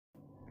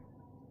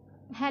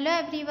Hello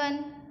everyone,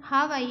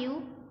 how are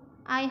you?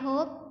 I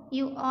hope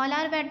you all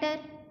are better.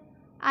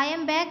 I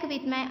am back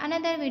with my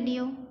another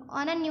video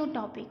on a new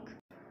topic.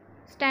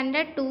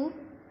 Standard 2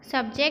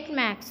 Subject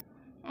Maths,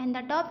 and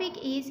the topic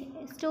is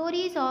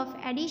Stories of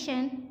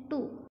Addition 2.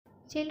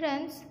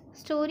 Children's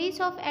Stories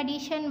of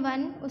Addition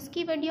 1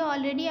 उसकी video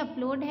already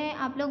upload है,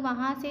 आप लोग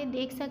वहाँ से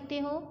देख सकते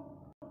हो.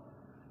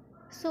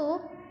 So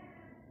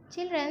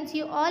children's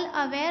you all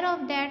aware of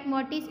that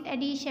what is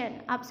addition.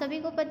 आप सभी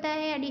को पता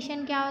है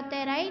एडिशन क्या होता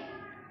है, right?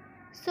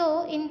 So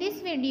in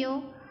this video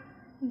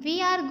we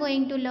are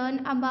going to learn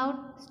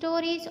about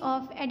stories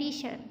of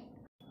addition.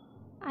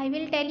 I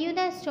will tell you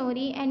the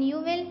story and you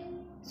will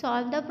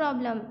solve the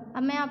problem.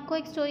 अब मैं आपको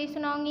एक story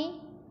सुनाऊंगी.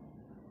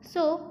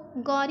 So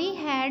Gauri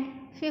had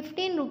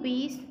 15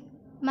 rupees.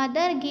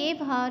 Mother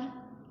gave her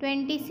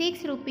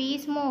 26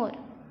 rupees more.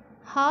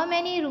 How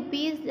many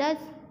rupees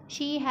does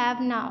she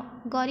have now.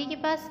 Gauri के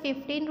पास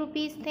 15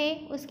 rupees थे,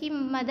 उसकी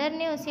mother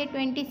ने उसे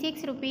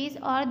 26 rupees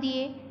और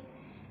दिए.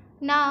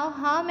 Now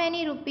how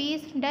many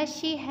rupees does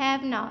she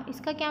have now.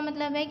 इसका क्या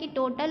मतलब है कि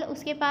टोटल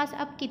उसके पास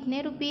अब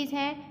कितने रुपीज़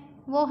हैं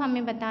वो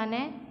हमें बताना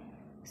है.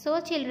 सो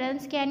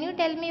children's can you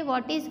tell me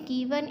what is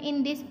given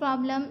in this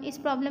problem. इस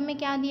प्रॉब्लम में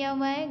क्या दिया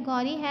हुआ है?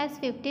 Gauri has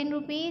 15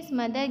 rupees,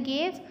 mother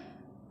gave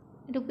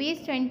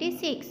rupees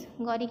 26.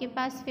 Gauri के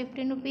पास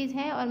 15 रुपीज़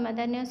है और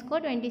मदर ने उसको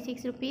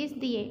 26 रुपीज़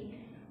दिए.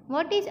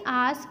 What is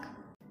ask.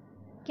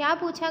 क्या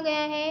पूछा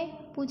गया है?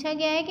 पूछा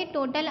गया है कि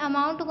टोटल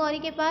अमाउंट गौरी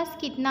के पास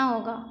कितना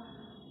होगा.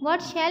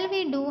 What shall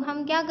we do.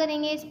 हम क्या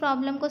करेंगे इस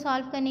प्रॉब्लम को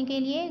सॉल्व करने के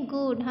लिए?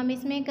 गुड, हम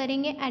इसमें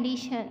करेंगे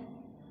addition.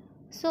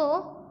 So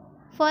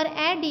for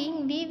adding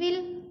we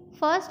will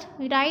first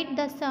right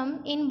the some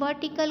in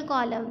vertical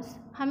columns.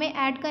 हमें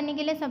ऐड करने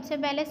के लिए सबसे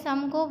पहले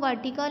सम को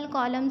वर्टिकल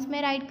कॉलम्स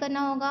में राइट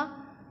करना होगा.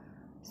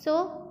 सो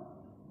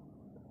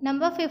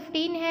नंबर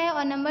 15 है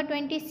और नंबर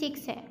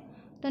 26 है,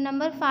 तो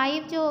नंबर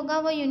 5 जो होगा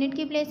वो यूनिट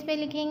की प्लेस पे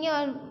लिखेंगे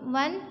और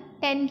 1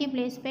 10 की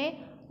प्लेस पे.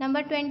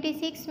 नंबर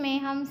 26 में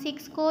हम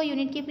 6 को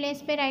यूनिट की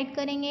प्लेस पे राइट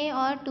करेंगे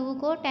और 2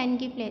 को 10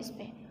 की प्लेस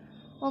पे.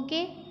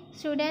 ओके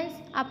स्टूडेंट्स,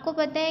 आपको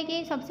पता है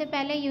कि सबसे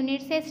पहले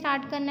यूनिट से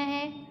स्टार्ट करना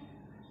है,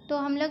 तो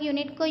हम लोग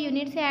यूनिट को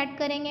यूनिट से ऐड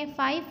करेंगे.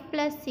 5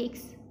 +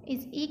 6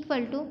 इज़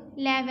इक्वल टू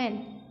 11.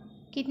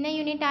 कितने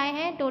यूनिट आए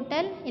हैं?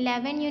 Total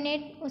 11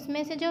 unit.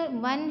 उसमें से जो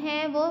 1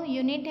 है वो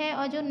यूनिट है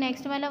और जो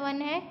नेक्स्ट वाला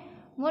 1 है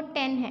वो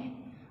 10 है.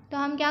 तो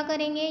हम क्या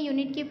करेंगे,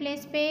 यूनिट की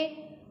प्लेस पे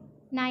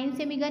 9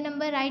 से बिगर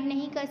नंबर राइट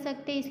नहीं कर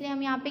सकते, इसलिए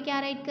हम यहाँ पे क्या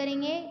राइट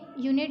करेंगे?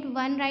 यूनिट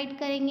 1 राइट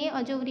करेंगे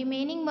और जो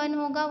रिमेनिंग 1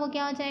 होगा वो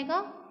क्या हो जाएगा?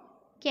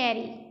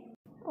 कैरी.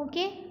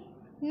 ओके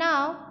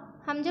नाउ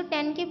हम जो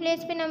 10 की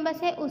प्लेस पे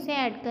नंबर्स है उसे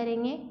ऐड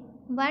करेंगे.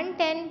 1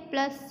 10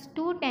 +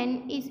 2 10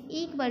 is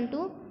equal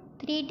to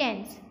 3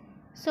 10s.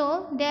 So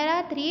there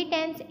are 3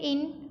 10s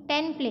in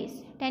 10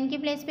 place. 10 की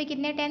प्लेस पे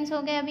कितने 10s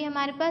हो गए अभी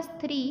हमारे पास?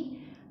 3.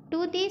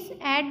 To this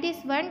add this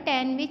 1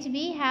 10 which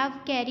we have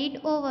carried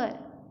over.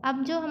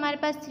 अब जो हमारे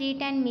पास 3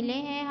 10 मिले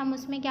हैं हम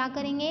उसमें क्या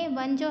करेंगे?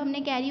 1 जो हमने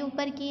कैरी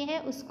ऊपर किए हैं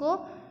उसको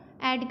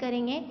ऐड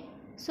करेंगे.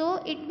 So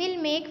it will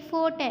make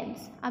 4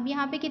 10s. अब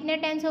यहाँ पे कितने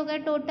 10s हो गए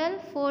total?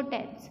 4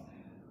 10s.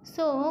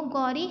 So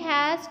Gauri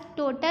has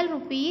total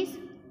rupees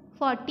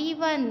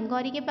 41.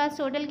 Gauri के पास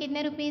टोटल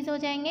कितने रुपीज़ हो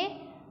जाएंगे?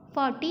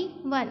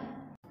 41.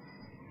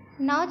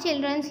 Now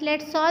children's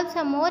let's solve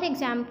some more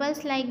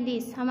examples like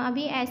this. हम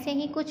अभी ऐसे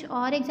ही कुछ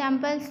और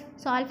एग्जाम्पल्स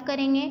सॉल्व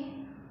करेंगे.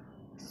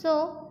 So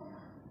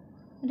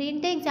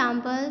read the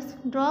examples,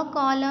 draw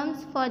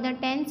columns for the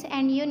tense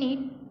and unit,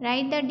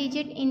 right the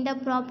digit in the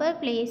proper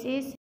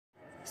places.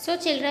 So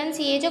children's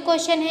ये जो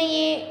question है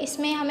ये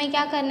इसमें हमें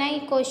क्या करना है?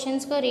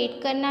 क्वेश्चंस को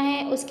रीड करना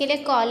है, उसके लिए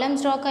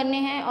कॉलम्स ड्रॉ करने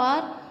हैं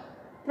और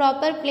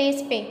प्रॉपर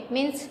प्लेस पे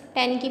मीन्स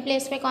 10 की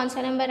प्लेस पे कौन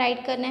सा नंबर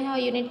राइट करना है और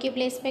यूनिट की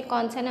प्लेस पे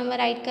कौन सा नंबर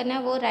राइट करना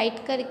है वो राइट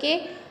करके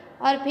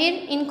और फिर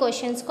इन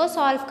क्वेश्चंस को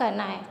सॉल्व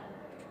करना है.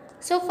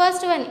 So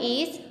first one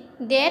is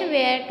there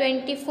where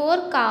 24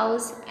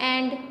 cows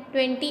and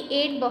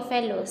 28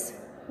 buffaloes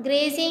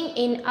grazing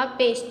in a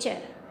pasture.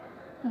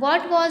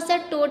 What was the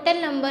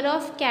total number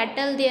of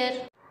cattle there?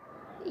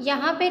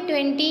 यहाँ पे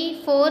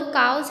 24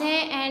 cows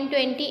हैं एंड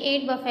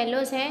 28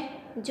 buffaloes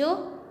हैं जो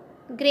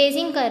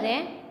ग्रेजिंग कर रहे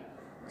हैं.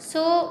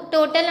 So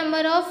total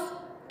number of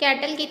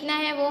cattle कितना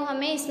है वो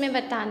हमें इसमें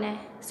बताना है.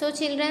 सो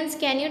children's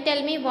can you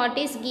tell me what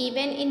is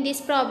given in this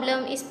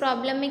problem. इस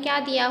प्रॉब्लम में क्या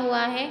दिया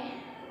हुआ है?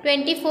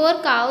 24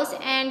 cows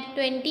and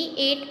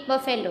 28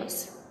 buffaloes.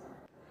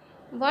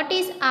 What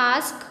is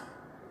ask?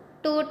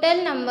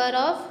 Total number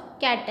of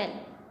cattle.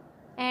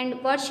 And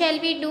what shall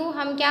we do.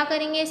 हम क्या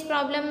करेंगे इस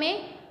प्रॉब्लम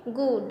में?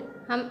 गुड,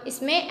 हम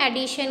इसमें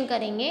एडिशन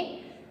करेंगे.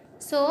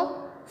 So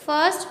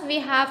first we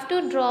have to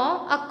draw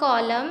a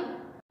column.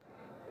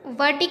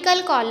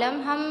 Vertical column,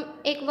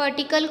 हम एक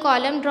वर्टिकल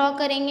कॉलम ड्रॉ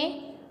करेंगे.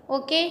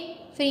 ओके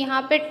फिर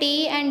यहाँ पे T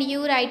एंड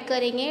U राइट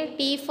करेंगे.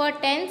 T for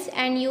tense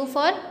and U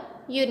for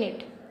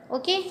unit.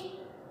 Okay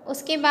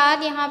उसके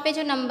बाद यहाँ पे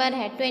जो नंबर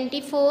है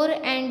 24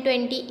 and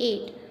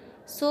 28.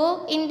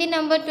 So in the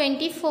number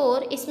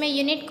 24 इसमें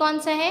यूनिट कौन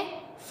सा है?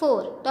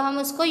 4, तो हम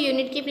उसको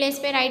यूनिट की प्लेस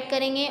पे राइट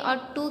करेंगे और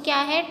 2 क्या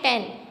है?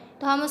 10.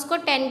 तो हम उसको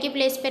 10 की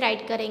प्लेस पे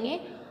राइट करेंगे।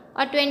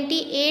 और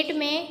 28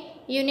 में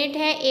यूनिट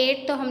है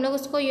 8, तो हम लोग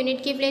उसको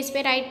यूनिट की प्लेस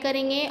पे राइट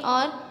करेंगे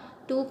और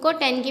 2 को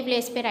 10 की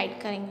प्लेस पे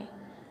राइट करेंगे।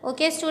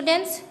 ओके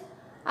स्टूडेंट्स,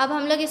 अब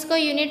हम लोग इसको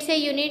यूनिट से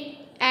यूनिट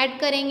ऐड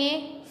करेंगे।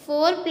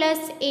 4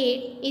 +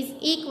 8 इज़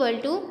इक्वल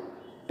टू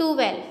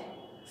 12।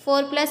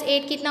 4 +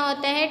 8 कितना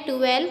होता है?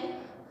 12।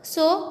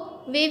 So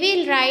we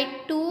will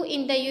write 2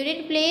 in the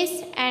unit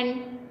place and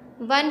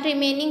 1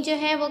 remaining जो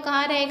है वो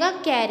कहाँ रहेगा?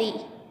 कैरी।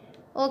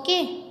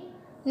 ओके,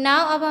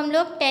 नाउ अब हम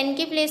लोग 10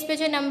 की प्लेस पे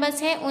जो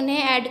नंबर्स हैं उन्हें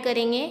ऐड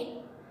करेंगे।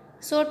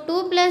 सो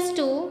 2 +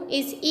 2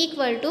 is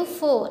equal to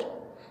 4।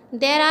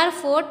 There are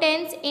 4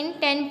 10s in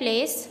 10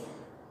 place.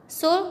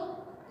 So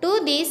to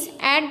this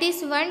add this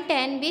 1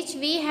 10 which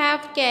we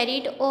have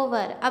carried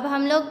over. अब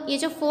हम लोग ये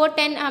जो 4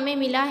 10 हमें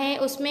मिला है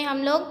उसमें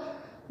हम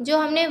लोग जो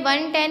हमने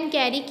 1 10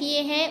 कैरी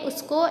किए हैं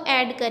उसको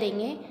ऐड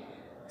करेंगे।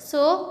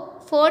 सो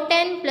 4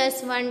 10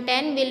 + 1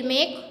 10 विल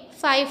मेक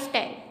 5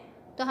 10।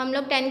 तो हम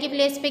लोग 10 की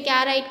प्लेस पे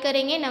क्या राइट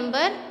करेंगे?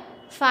 नंबर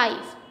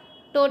 5।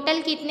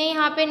 टोटल कितने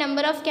यहाँ पे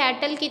नंबर ऑफ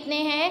कैटल कितने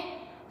हैं?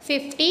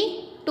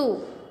 52।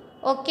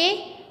 Okay,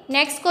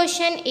 next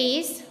question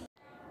is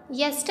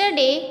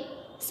yesterday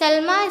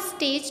Salma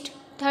stitched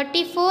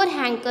 34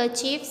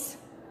 handkerchiefs.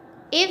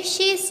 If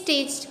she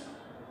stitched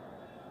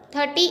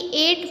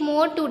 38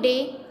 more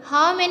today,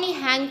 how many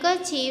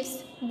handkerchiefs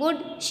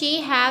would she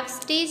have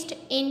stitched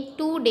in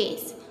 2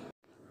 days?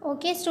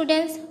 Okay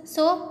students,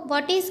 so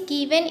what is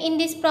given in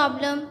this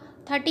problem?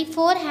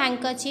 34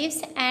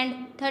 handkerchiefs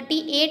and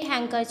 38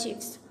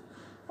 handkerchiefs.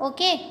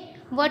 Okay,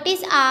 what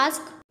is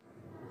asked?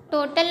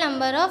 Total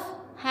number of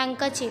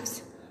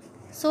handkerchiefs.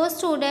 So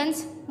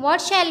students,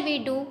 what shall we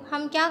do?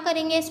 हम क्या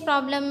करेंगे इस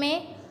problem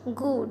में?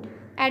 Good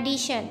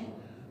addition.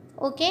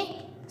 Okay,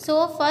 so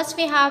first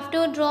we have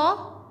to draw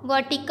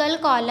vertical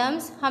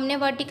columns. हमने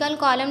vertical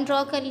column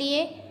draw कर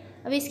लिए।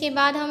 अब इसके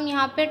बाद हम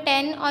यहाँ पे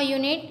 10 और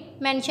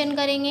यूनिट मेंशन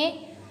करेंगे।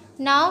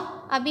 नाउ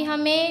अभी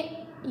हमें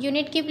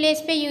यूनिट की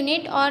प्लेस पे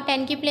यूनिट और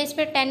 10 की प्लेस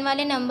पे 10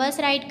 वाले नंबर्स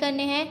राइट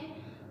करने हैं।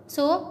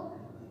 सो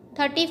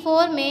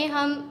 34 में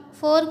हम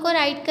 4 को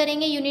राइट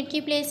करेंगे यूनिट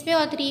की प्लेस पे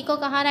और 3 को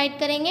कहाँ राइट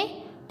करेंगे?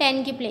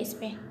 10 की प्लेस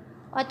पे।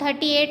 और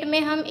 38 में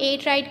हम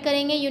 8 राइट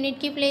करेंगे यूनिट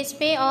की प्लेस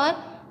पे और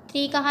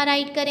 3 कहाँ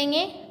राइट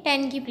करेंगे?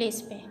 10 की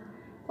प्लेस पे।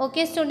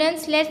 Okay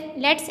students,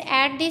 let's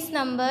add this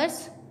numbers.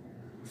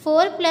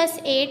 4 +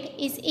 8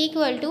 is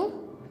equal to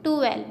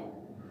 12।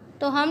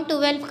 तो हम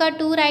 12 का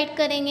 2 राइट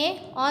करेंगे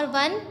और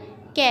 1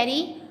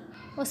 कैरी।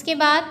 उसके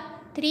बाद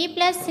 3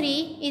 + 3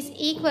 is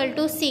equal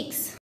to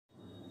 6।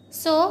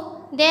 So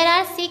there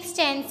are 6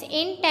 10s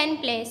in 10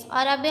 place।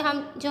 और अब हम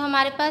जो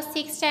हमारे पास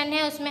 6 10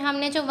 है उसमें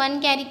हमने जो 1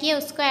 कैरी किया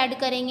उसको ऐड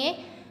करेंगे।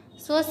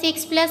 सो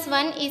 6 +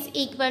 1 इज़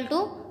इक्वल टू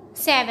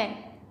 7।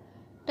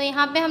 तो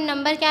यहाँ पे हम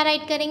नंबर क्या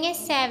राइट करेंगे?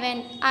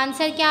 7।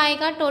 आंसर क्या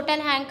आएगा?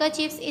 टोटल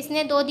हैंडकरचीफ्स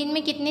इसने 2 दिन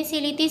में कितनी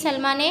सिली थी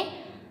सलमा ने?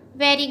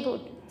 Very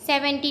good,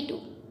 72।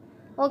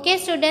 Okay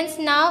students,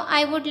 now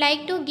I would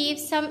like to give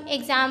some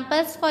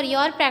examples for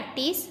your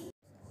practice.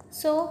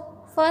 So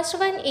first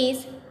one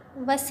is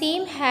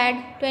Wasim had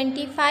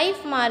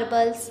 25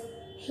 marbles.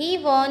 He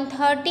won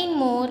 13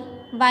 more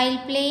while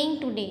playing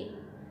today.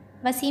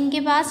 Wasim के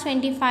पास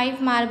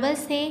 25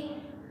 मार्बल्स थे,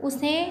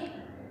 उसे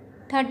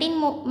 13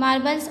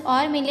 मार्बल्स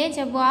और मिले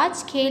जब वो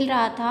आज खेल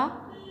रहा था।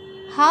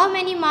 How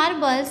many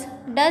marbles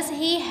does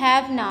he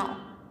have now?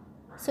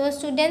 So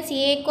students,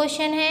 ये एक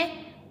क्वेश्चन है।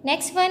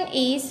 Next one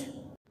is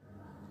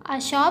A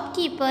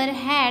shopkeeper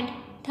had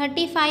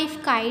 35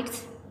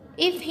 kites.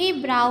 If he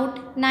brought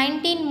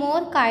 19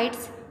 more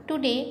kites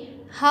today,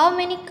 how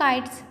many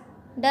kites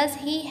does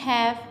he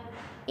have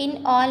in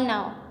all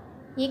now?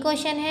 ये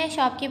question है।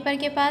 Shopkeeper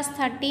के पास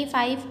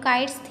 35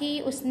 kites थी,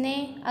 उसने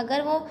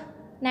अगर वो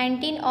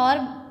 19 और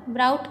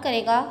ब्राउट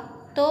करेगा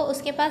तो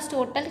उसके पास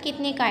टोटल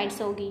कितनी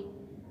काइट्स होगी?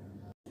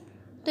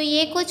 तो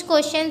ये कुछ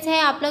क्वेश्चंस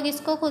हैं, आप लोग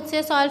इसको खुद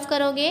से सॉल्व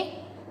करोगे।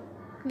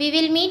 We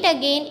will meet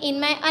again in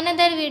my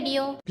another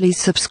video. Please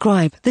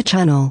subscribe the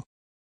channel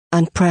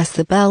and press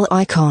the bell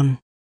icon.